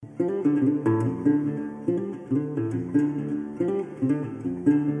Hello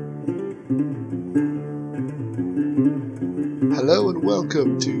and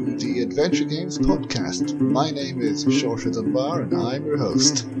welcome to the Adventure Games podcast. My name is Shorter Than Bar and I'm your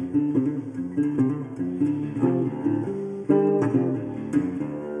host.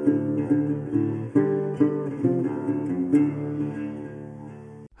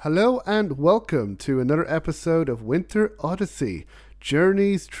 Hello and welcome to another episode of Winter Odyssey,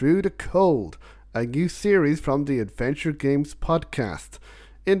 Journeys Through the Cold, a new series from the Adventure Games podcast.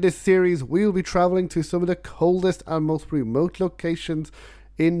 In this series, we'll be travelling to some of the coldest and most remote locations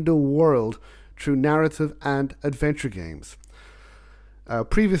in the world through narrative and adventure games.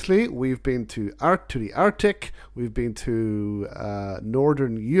 Previously, we've been to the Arctic, we've been to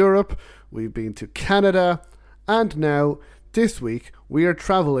Northern Europe, we've been to Canada, and now, this week, we are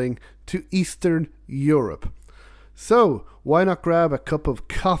travelling to Eastern Europe. So, why not grab a cup of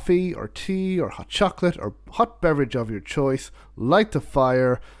coffee or tea or hot chocolate or hot beverage of your choice, light the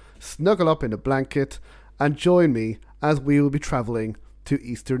fire, snuggle up in a blanket, and join me as we will be travelling to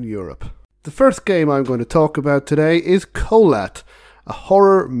Eastern Europe. The first game I'm going to talk about today is Kolat, a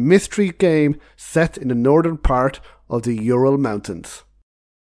horror mystery game set in the northern part of the Ural Mountains.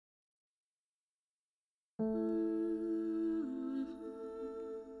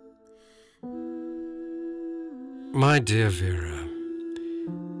 My dear Vera,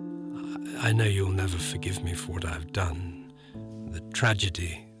 I know you'll never forgive me for what I've done. The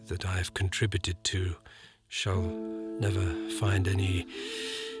tragedy that I have contributed to shall never find any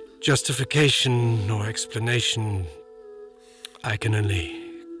justification or explanation. I can only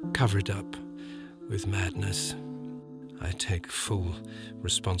cover it up with madness. I take full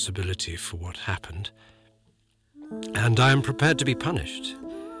responsibility for what happened, and I am prepared to be punished.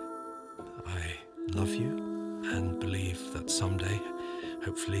 I love you and believe that someday,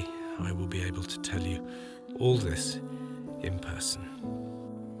 hopefully, I will be able to tell you all this in person.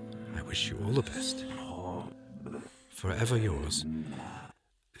 I wish you all the best. Forever yours,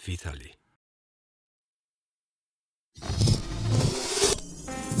 Vitaly.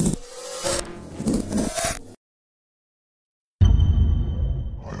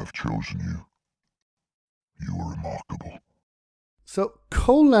 I have chosen you. You are remarkable. So,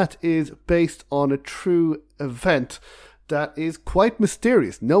 Kolat is based on a true event that is quite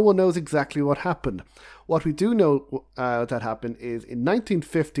mysterious. No one knows exactly what happened. What we do know that happened is in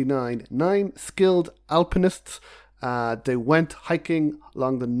 1959, 9 skilled alpinists, they went hiking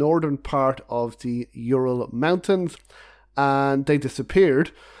along the northern part of the Ural Mountains and they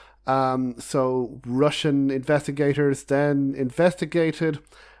disappeared. So Russian investigators then investigated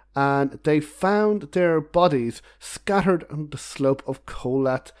and they found their bodies scattered on the slope of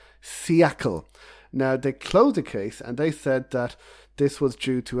Kolat Siakal. Now, they closed the case and they said that this was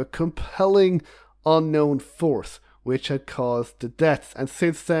due to a compelling unknown force which had caused the deaths. And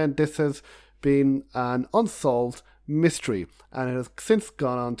since then, this has been an unsolved mystery and it has since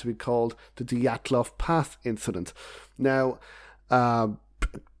gone on to be called the Dyatlov Pass incident. Now,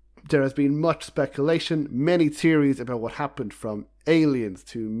 there has been much speculation, many theories about what happened, from aliens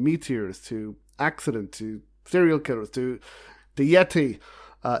to meteors to accident to serial killers to the Yeti.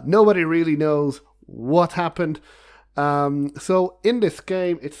 Nobody really knows what happened. So in this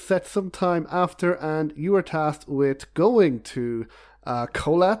game, it's set some time after, and you are tasked with going to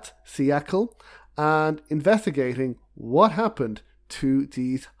Kolat Siakal and investigating what happened to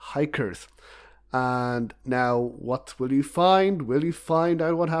these hikers. And now, what will you find? Will you find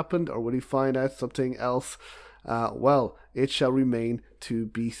out what happened, or will you find out something else? Well, it shall remain to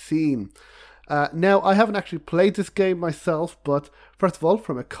be seen. Now, I haven't actually played this game myself, but first of all,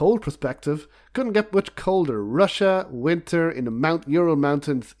 from a cold perspective, couldn't get much colder. Russia, winter in the Ural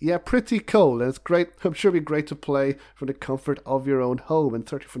Mountains, yeah, pretty cold, and it's great. I'm sure it'd be great to play from the comfort of your own home, and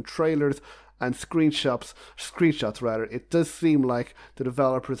certainly from trailers and screenshots. It does seem like the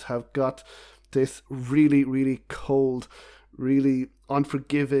developers have got this really, really cold, really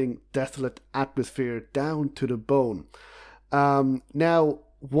unforgiving, desolate atmosphere down to the bone. Now,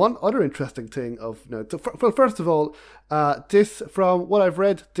 one other interesting thing of note. Well, first of all, this, from what I've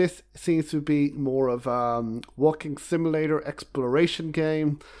read, this seems to be more of a walking simulator exploration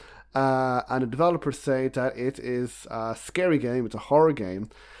game. And the developers say that it is a scary game, it's a horror game.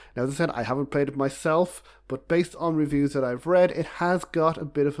 Now, as I said, I haven't played it myself, but based on reviews that I've read, it has got a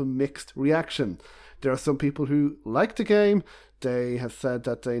bit of a mixed reaction. There are some people who like the game. They have said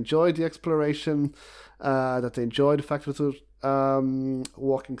that they enjoyed the exploration, that they enjoyed the fact that it was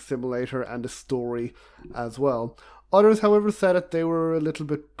walking simulator and the story as well. Others, however, said that they were a little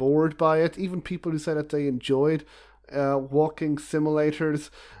bit bored by it. Even people who said that they enjoyed walking simulators.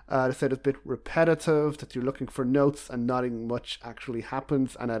 They said it's a bit repetitive, that you're looking for notes and nothing much actually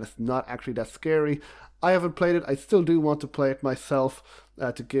happens, and that it's not actually that scary. I haven't played it. I still do want to play it myself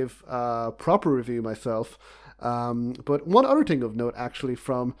to give a proper review myself. But one other thing of note actually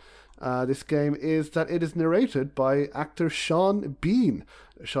from this game is that it is narrated by actor Sean Bean.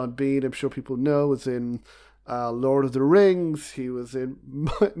 Sean Bean, I'm sure people know, was in Lord of the Rings. He was in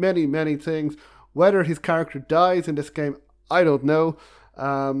many, many things. Whether his character dies in this game, I don't know.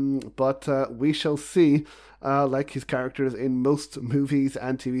 But we shall see. Like his characters in most movies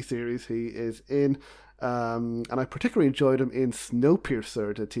and TV series he is in. And I particularly enjoyed him in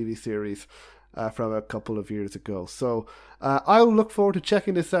Snowpiercer, the TV series from a couple of years ago. So I'll look forward to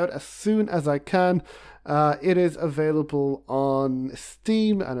checking this out as soon as I can. It is available on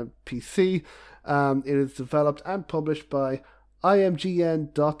Steam and on PC. It is developed and published by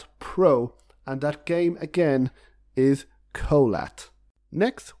imgn.pro, and that game again is Colat.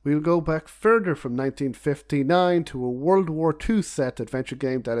 Next, we'll go back further from 1959 to a World War II set adventure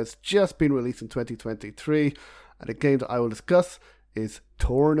game that has just been released in 2023, and the game that I will discuss is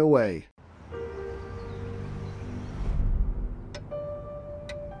Torn Away.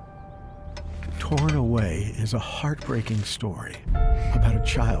 Torn Away is a heartbreaking story about a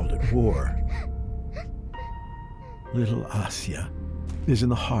child at war. Little Asya is in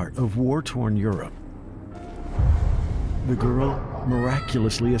the heart of war-torn Europe. The girl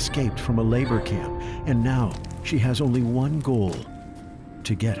miraculously escaped from a labor camp, and now she has only one goal: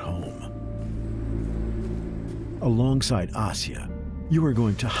 to get home. Alongside Asya, you are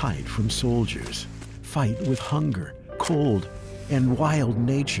going to hide from soldiers, fight with hunger, cold, and wild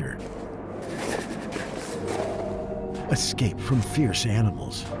nature. Escape from fierce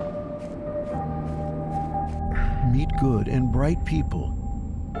animals. Meet good and bright people,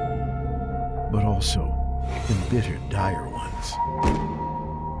 but also embittered, dire ones.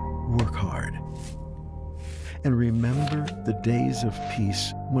 Work hard. And remember the days of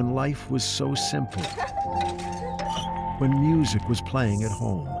peace when life was so simple. When music was playing at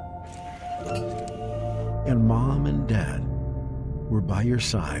home. And mom and dad were by your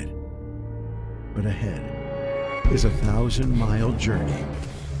side. But ahead is a 1,000-mile journey.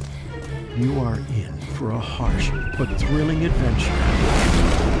 You are in for a harsh but thrilling adventure.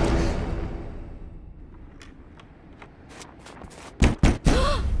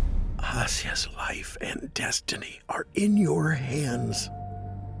 Asya's life and destiny are in your hands.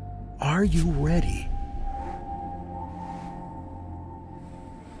 Are you ready?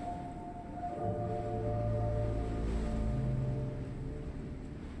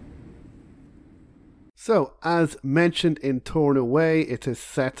 So, as mentioned in Torn Away, it is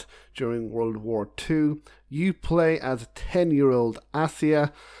set during World War II. You play as a 10-year-old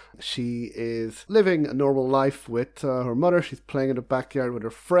Asya. She is living a normal life with her mother. She's playing in the backyard with her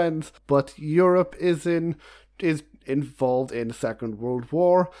friends. But Europe is involved in the Second World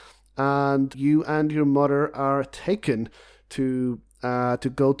War, and you and your mother are taken to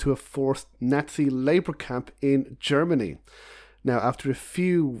go to a forced Nazi labor camp in Germany. Now, after a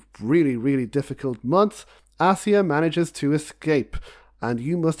few really, really difficult months, Asya manages to escape, and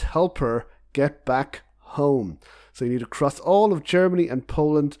you must help her get back home. So you need to cross all of Germany and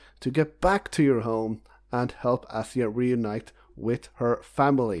Poland to get back to your home and help Asya reunite with her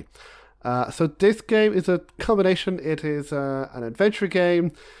family. So this game is a combination. It is an adventure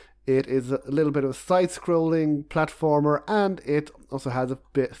game. It is a little bit of a side-scrolling platformer, and it also has a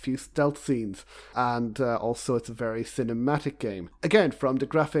few stealth scenes. And also it's a very cinematic game. Again, from the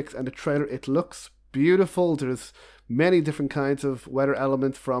graphics and the trailer, it looks beautiful. There's many different kinds of weather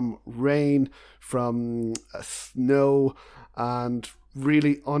elements, from rain, from snow, and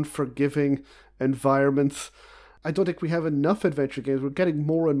really unforgiving environments. I don't think we have enough adventure games. We're getting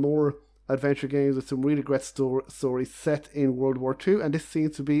more and more adventure games with some really great stories set in World War II, and this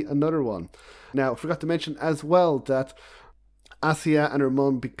seems to be another one. Now, I forgot to mention as well that Asya and her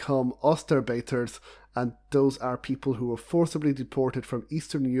mum become Osterbeiters, and those are people who were forcibly deported from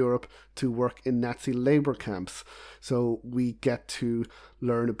Eastern Europe to work in Nazi labor camps. So we get to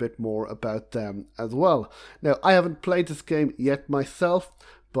learn a bit more about them as well. Now, I haven't played this game yet myself,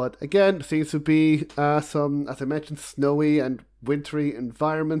 but again, it seems to be some, as I mentioned, snowy and wintry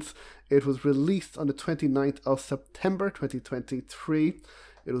environments. It was released on the 29th of September 2023.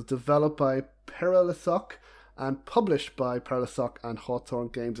 It was developed by Paralisoc and published by Paralisoc and Hawthorne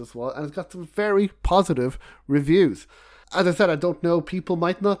Games as well, and it's got some very positive reviews. As I said, I don't know, people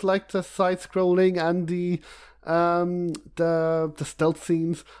might not like the side-scrolling and the stealth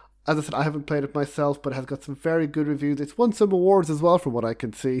scenes. As I said, I haven't played it myself, but it has got some very good reviews. It's won some awards as well, from what I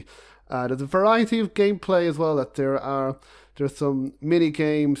can see. There's a variety of gameplay as well. That there's some mini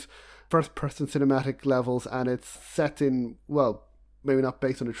games, first-person cinematic levels, and it's set in, well, maybe not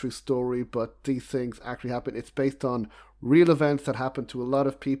based on a true story, but these things actually happen. It's based on real events that happen to a lot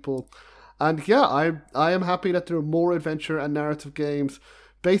of people. And yeah, I am happy that there are more adventure and narrative games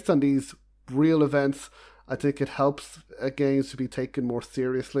based on these real events. I think it helps games to be taken more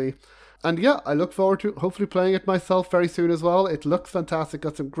seriously. And yeah, I look forward to hopefully playing it myself very soon as well. It looks fantastic,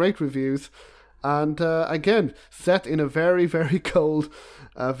 got some great reviews. And again, set in a very, very cold,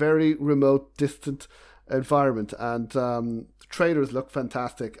 very remote, distant environment. And trailers look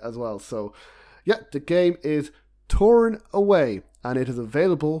fantastic as well. So yeah, the game is Torn Away, and it is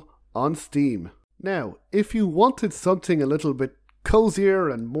available on Steam. Now, if you wanted something a little bit cozier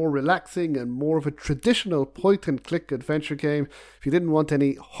and more relaxing and more of a traditional point-and-click adventure game, if you didn't want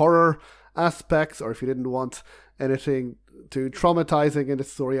any horror aspects, or if you didn't want anything too traumatizing in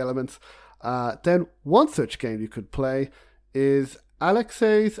its story elements, then one such game you could play is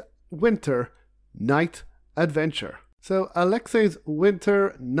Alexei's Winter Night Adventure. So Alexei's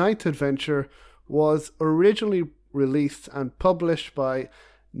Winter Night Adventure was originally released and published by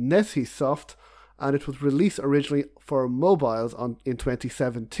NesiSoft, and it was released originally for mobiles in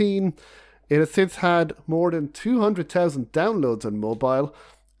 2017. It has since had more than 200,000 downloads on mobile,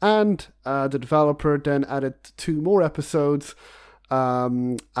 and the developer then added 2 more episodes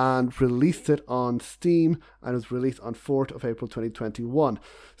and released it on Steam, and it was released on 4th of April 2021.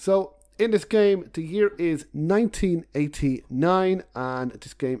 So in this game, the year is 1989, and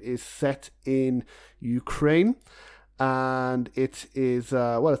this game is set in Ukraine, and it is,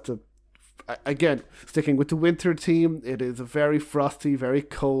 again, sticking with the winter theme, it is a very frosty, very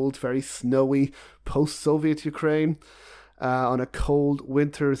cold, very snowy post-Soviet Ukraine on a cold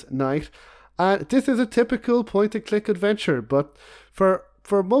winter's night. And this is a typical point-and-click adventure, but for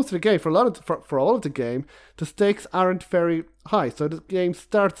most of the game, for all of the game, the stakes aren't very high. So the game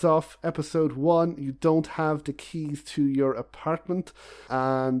starts off, episode 1, you don't have the keys to your apartment,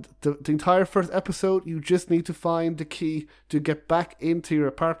 and the entire first episode, you just need to find the key to get back into your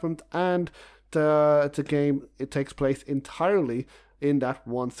apartment, and the game, it takes place entirely in that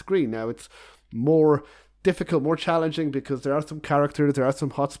one screen. Now, it's more difficult, more challenging, because there are some characters, there are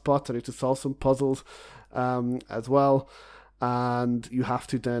some hotspots, I need to solve some puzzles as well. And you have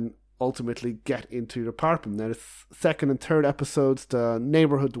to then ultimately get into your apartment. Now, the second and third episodes, the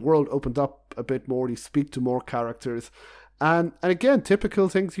neighborhood, the world opened up a bit more. You speak to more characters. And again, typical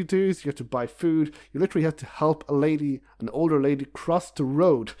things you do is you have to buy food. You literally have to help an older lady, cross the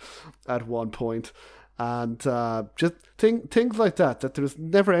road at one point. And just things like that there's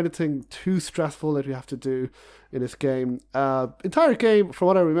never anything too stressful that you have to do in this game. Entire game, from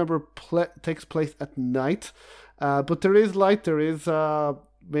what I remember, takes place at night. But there is light, there is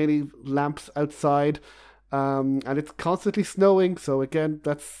many lamps outside, and it's constantly snowing, so again,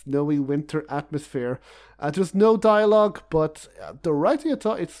 that snowy winter atmosphere. There's no dialogue, but the writing,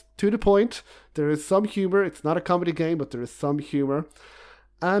 it's to the point. There is some humor. It's not a comedy game, but there is some humor.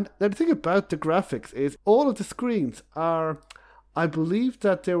 And the thing about the graphics is all of the screens are, I believe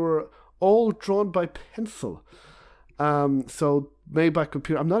that they were all drawn by pencil. So made by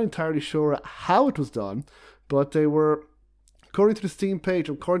computer. I'm not entirely sure how it was done, but they were, according to the Steam page,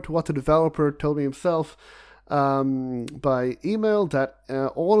 according to what the developer told me himself by email, that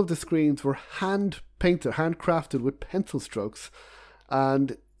all of the screens were hand-painted, handcrafted with pencil strokes.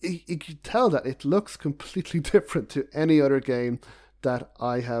 And you can tell that it looks completely different to any other game that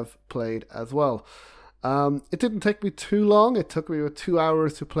I have played as well. It didn't take me too long. It took me about 2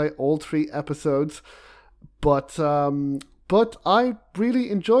 hours to play all 3 episodes. But I really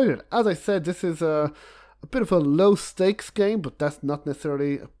enjoyed it. As I said, this is a bit of a low stakes game, but that's not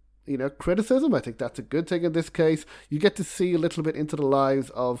necessarily, criticism. I think that's a good thing in this case. You get to see a little bit into the lives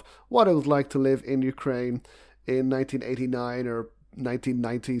of what it was like to live in Ukraine in 1989 or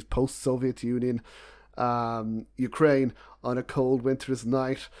 1990s post-Soviet Union Ukraine on a cold winter's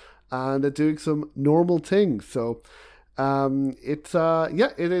night, and doing some normal things. So it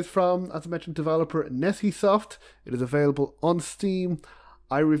is from, as I mentioned, developer NesiSoft. It is available on Steam.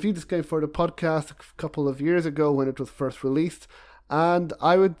 I reviewed this game for the podcast a couple of years ago when it was first released, and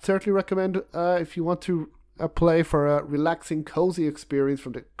I would certainly recommend if you want to play for a relaxing, cozy experience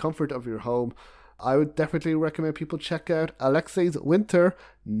from the comfort of your home, I would definitely recommend people check out Alexei's Winter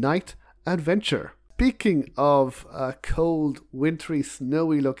Night Adventure. Speaking of cold, wintry,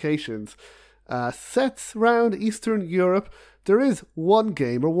 snowy locations, sets around Eastern Europe, there is one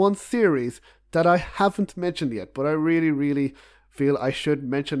game or one series that I haven't mentioned yet, but I really, really feel I should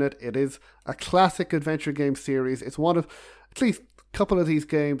mention it. It is a classic adventure game series. It's one of, at least couple of these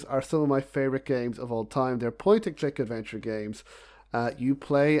games are some of my favorite games of all time. They're point-and-click adventure games. You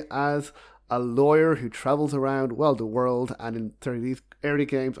play as a lawyer who travels around, well, the world, and in these early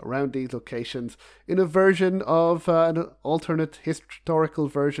games around these locations in a version of an alternate historical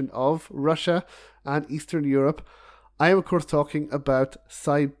version of Russia and Eastern Europe. I am, of course, talking about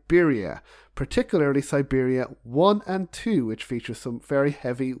Siberia, particularly Siberia 1 and 2, which features some very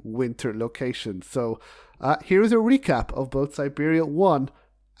heavy winter locations. So here's a recap of both Siberia 1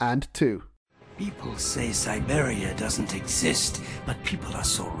 and 2. People say Siberia doesn't exist, but people are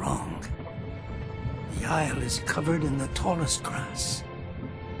so wrong. The isle is covered in the tallest grass.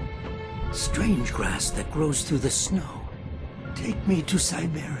 Strange grass that grows through the snow. Take me to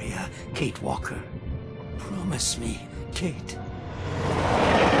Siberia, Kate Walker. Promise me, Kate.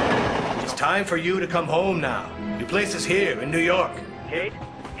 It's time for you to come home now. Your place is here in New York. Kate?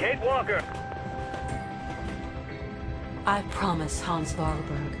 Kate Walker! I promise, Hans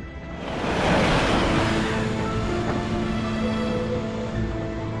Vorarlberg.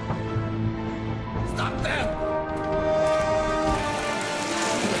 Stop them!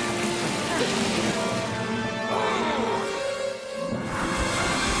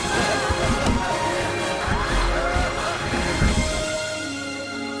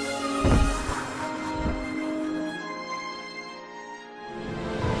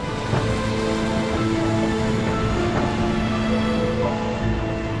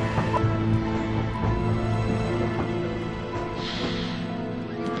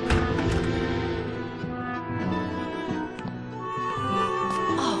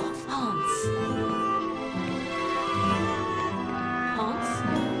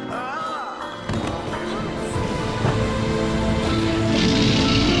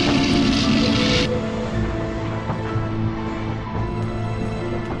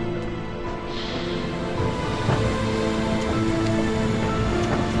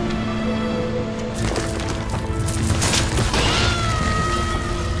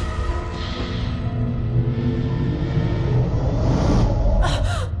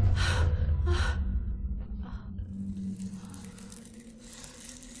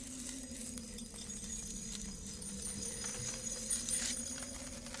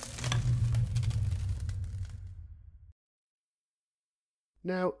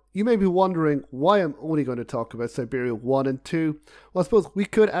 Now, you may be wondering why I'm only going to talk about Siberia 1 and 2. Well, I suppose we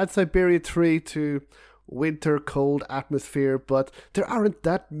could add Siberia 3 to winter, cold atmosphere, but there aren't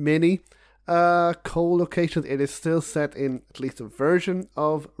that many cold locations. It is still set in at least a version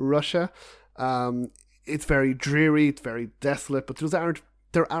of Russia. It's very dreary, it's very desolate, but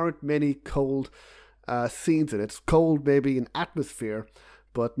there aren't many cold scenes in it. It's cold maybe in atmosphere,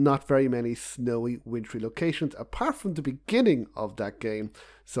 but not very many snowy, wintry locations, apart from the beginning of that game.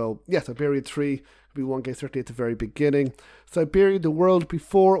 So, yeah, Siberia 3 would be one game, certainly at the very beginning. Siberia, The World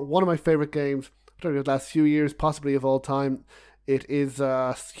Before, one of my favourite games, particularly the last few years, possibly of all time. It is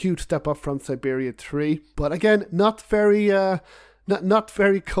a huge step up from Siberia 3, but again, not very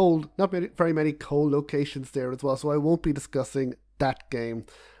cold, not very many cold locations there as well, so I won't be discussing that game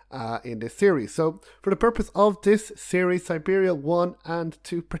in this series. So for the purpose of this series, Siberia 1 and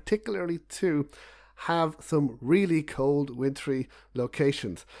 2, particularly 2, have some really cold, wintry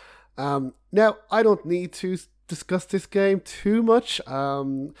locations. Now, I don't need to discuss this game too much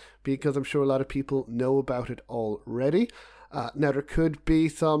because I'm sure a lot of people know about it already. Now, there could be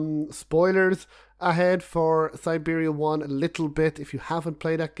some spoilers ahead for Siberia 1 a little bit if you haven't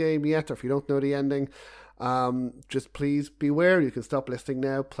played that game yet, or if you don't know the ending. Just please beware. You can stop listening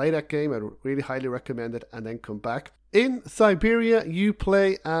now, play that game. I really highly recommend it, and then come back. In Siberia, you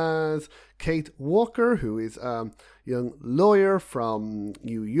play as Kate Walker, who is a young lawyer from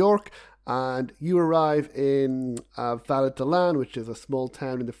New York, and you arrive in Val-de-Lan, which is a small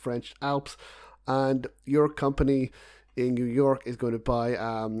town in the French Alps, and your company in New York is going to buy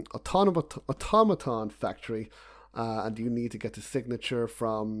automaton factory, and you need to get the signature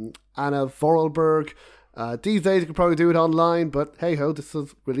from Anna Vorarlberg. These days you can probably do it online, but hey ho, this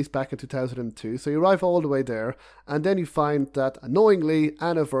was released back in 2002, so you arrive all the way there, and then you find that, annoyingly,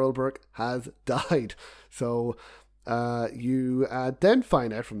 Anna Vorarlberg has died. So you then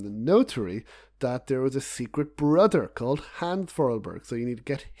find out from the notary that there was a secret brother called Hans Vorarlberg, so you need to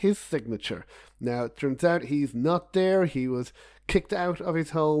get his signature. Now, it turns out he's not there. He was kicked out of his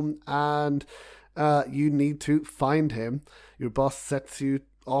home, and you need to find him. Your boss sets you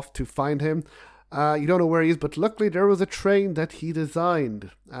off to find him. You don't know where he is, but luckily there was a train that he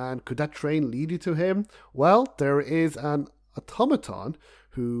designed. And could that train lead you to him? Well, there is an automaton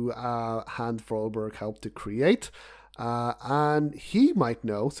who Hans Vorarlberg helped to create. And he might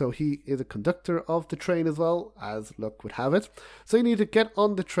know, so he is a conductor of the train as well, as luck would have it. So you need to get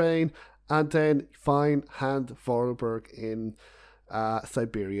on the train and then find Hans Vorarlberg in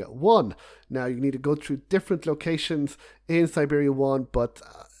Siberia 1. Now, you need to go through different locations in Siberia 1, but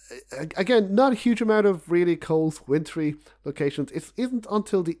again, not a huge amount of really cold, wintry locations. It isn't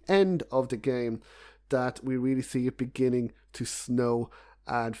until the end of the game that we really see it beginning to snow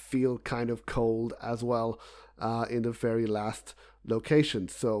and feel kind of cold as well in the very last location.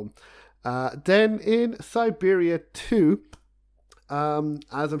 So then in Siberia 2,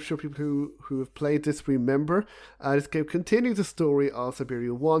 as I'm sure people who have played this remember, this game continues the story of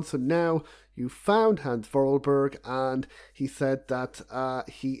Siberia 1. So now you found Hans Vorarlberg, and he said that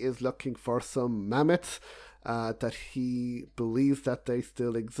he is looking for some mammoths, that he believes that they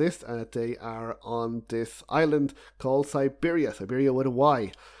still exist and that they are on this island called Siberia with a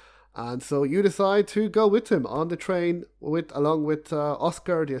Y. And so you decide to go with him on the train along with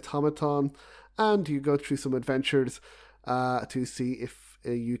Oscar the automaton, and you go through some adventures to see if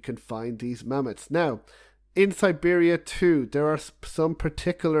you can find these mammoths. Now, in Siberia 2, there are some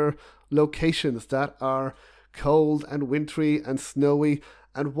particular locations that are cold and wintry and snowy,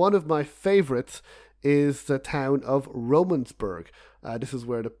 and one of my favorites is the town of Romansburg. This is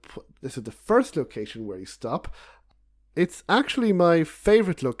the first location where you stop. It's actually my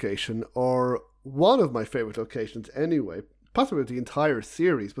favorite location, or one of my favorite locations anyway, possibly the entire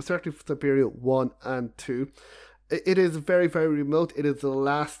series, but certainly for Siberia 1 and 2. It is very, very remote. It is the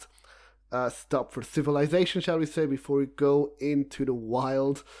last stop for civilization, shall we say, before we go into the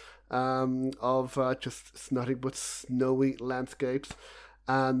wild of just nothing but snowy landscapes.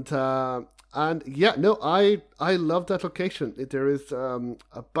 And yeah, no, I love that location. There is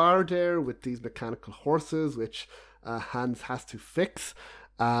a bar there with these mechanical horses, which Hans has to fix.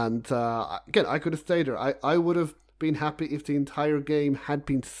 And again, I could have stayed there. I would have been happy if the entire game had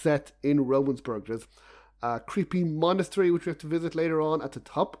been set in Romansburg. There's a creepy monastery which we have to visit later on at the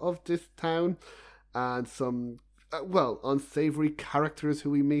top of this town, and some unsavory characters who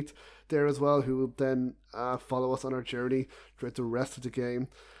we meet there as well, who will then follow us on our journey throughout the rest of the game.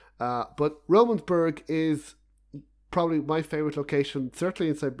 But Romansburg is probably my favorite location, certainly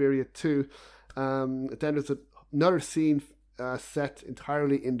in Siberia 2. Then there's another scene set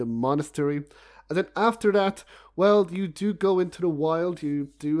entirely in the monastery, and then after that, well, you do go into the wild. You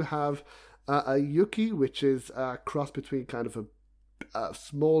do have a Yuki, which is a cross between kind of a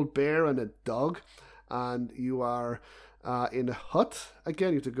small bear and a dog, and you are in a hut. Again,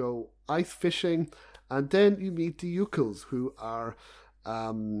 you have to go ice fishing, and then you meet the Yukels, who are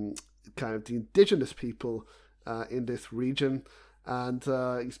kind of the indigenous people in this region, and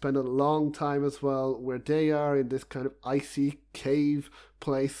you spend a long time as well where they are in this kind of icy cave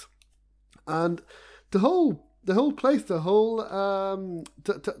place, and the whole place, the whole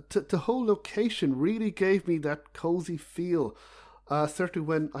location really gave me that cozy feel. Certainly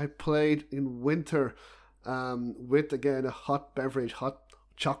when I played in winter, with again a hot beverage, hot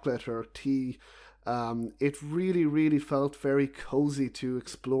chocolate or tea, it really, really felt very cozy to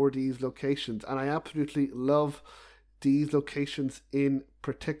explore these locations, and I absolutely love these locations in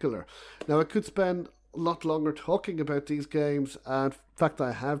particular. Now, I could spend a lot longer talking about these games, and in fact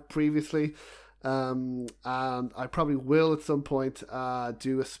I have previously. And I probably will at some point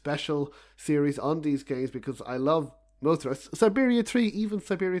do a special series on these games, because I love most of it. Siberia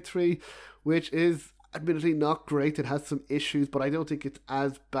 3, which is admittedly not great. It has some issues, but I don't think it's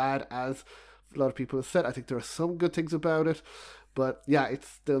as bad as a lot of people have said. I think there are some good things about it, but yeah, it's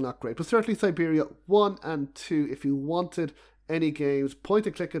still not great. But certainly Siberia 1 and 2, if you wanted any games,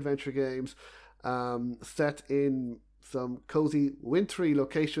 point-and-click adventure games, set in some cozy wintry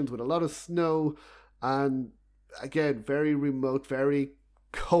locations with a lot of snow, and again very remote, very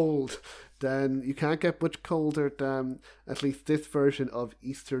cold, then you can't get much colder than at least this version of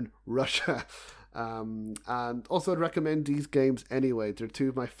Eastern Russia. And also I'd recommend these games anyway. They're two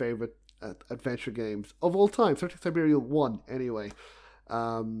of my favorite adventure games of all time, certainly Siberia 1 anyway.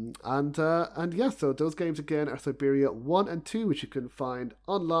 And yeah, so those games again are Siberia 1 and 2, which you can find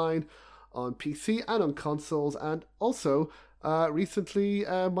online on PC and on consoles. And also recently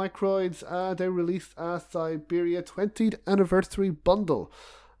Microids, they released a Siberia 20th anniversary bundle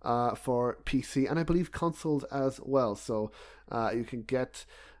for PC and I believe consoles as well. So you can get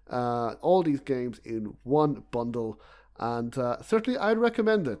all these games in one bundle, and certainly I'd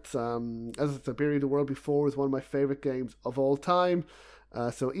recommend it. As Siberia the World Before is one of my favorite games of all time.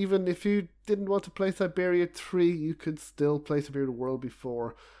 So even if you didn't want to play Siberia 3, you could still play Siberia the World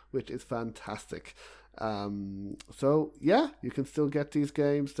Before, which is fantastic. So yeah, you can still get these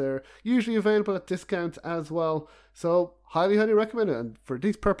games. They're usually available at discounts as well. So highly recommend it. And for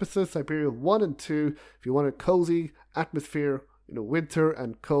these purposes, Siberia 1 and 2, if you want a cozy atmosphere, winter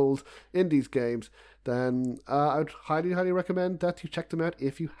and cold in these games, then I would highly recommend that you check them out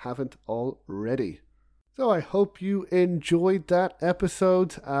if you haven't already. So I hope you enjoyed that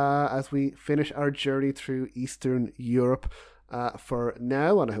episode as we finish our journey through Eastern Europe for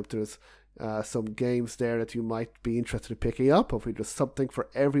now, and I hope there's some games there that you might be interested in picking up. Hopefully there's something for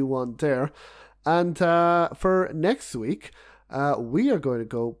everyone there. And for next week, we are going to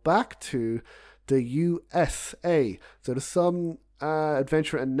go back to the USA. So there's some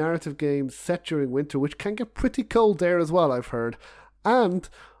adventure and narrative games set during winter, which can get pretty cold there as well, I've heard. And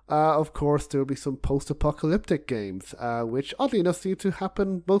of course, there will be some post-apocalyptic games, which oddly enough seem to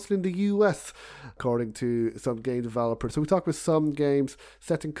happen mostly in the US, according to some game developers. So we talk about some games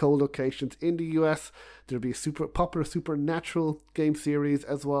set in cold locations in the US. There'll be a super popular supernatural game series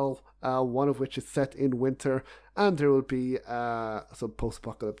as well, one of which is set in winter. And there will be some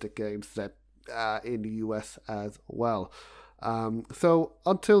post-apocalyptic games set in the US as well. So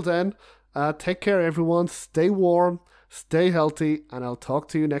until then, take care everyone, stay warm, stay healthy, and I'll talk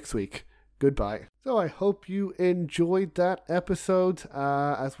to you next week. Goodbye. So I hope you enjoyed that episode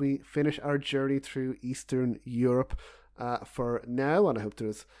as we finish our journey through Eastern Europe for now, and I hope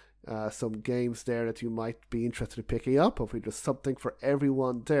there's some games there that you might be interested in picking up. Hopefully there's something for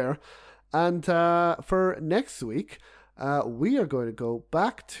everyone there. And for next week, we are going to go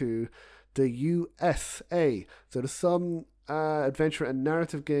back to the USA. So there's some adventure and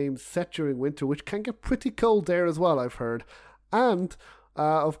narrative games set during winter, which can get pretty cold there as well, I've heard. And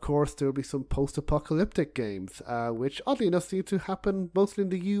of course, there will be some post-apocalyptic games, which oddly enough seem to happen mostly in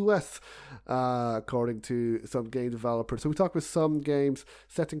the US, according to some game developers. So we talk about some games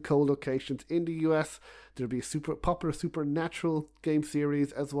set in cold locations in the US. There'll be a super popular supernatural game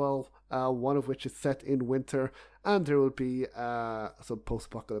series as well, one of which is set in winter. And there will be some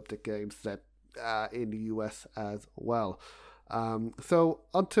post-apocalyptic games set in the US as well. So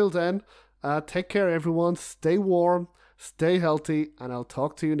until then, take care everyone, stay warm, stay healthy, and I'll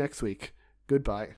talk to you next week. Goodbye.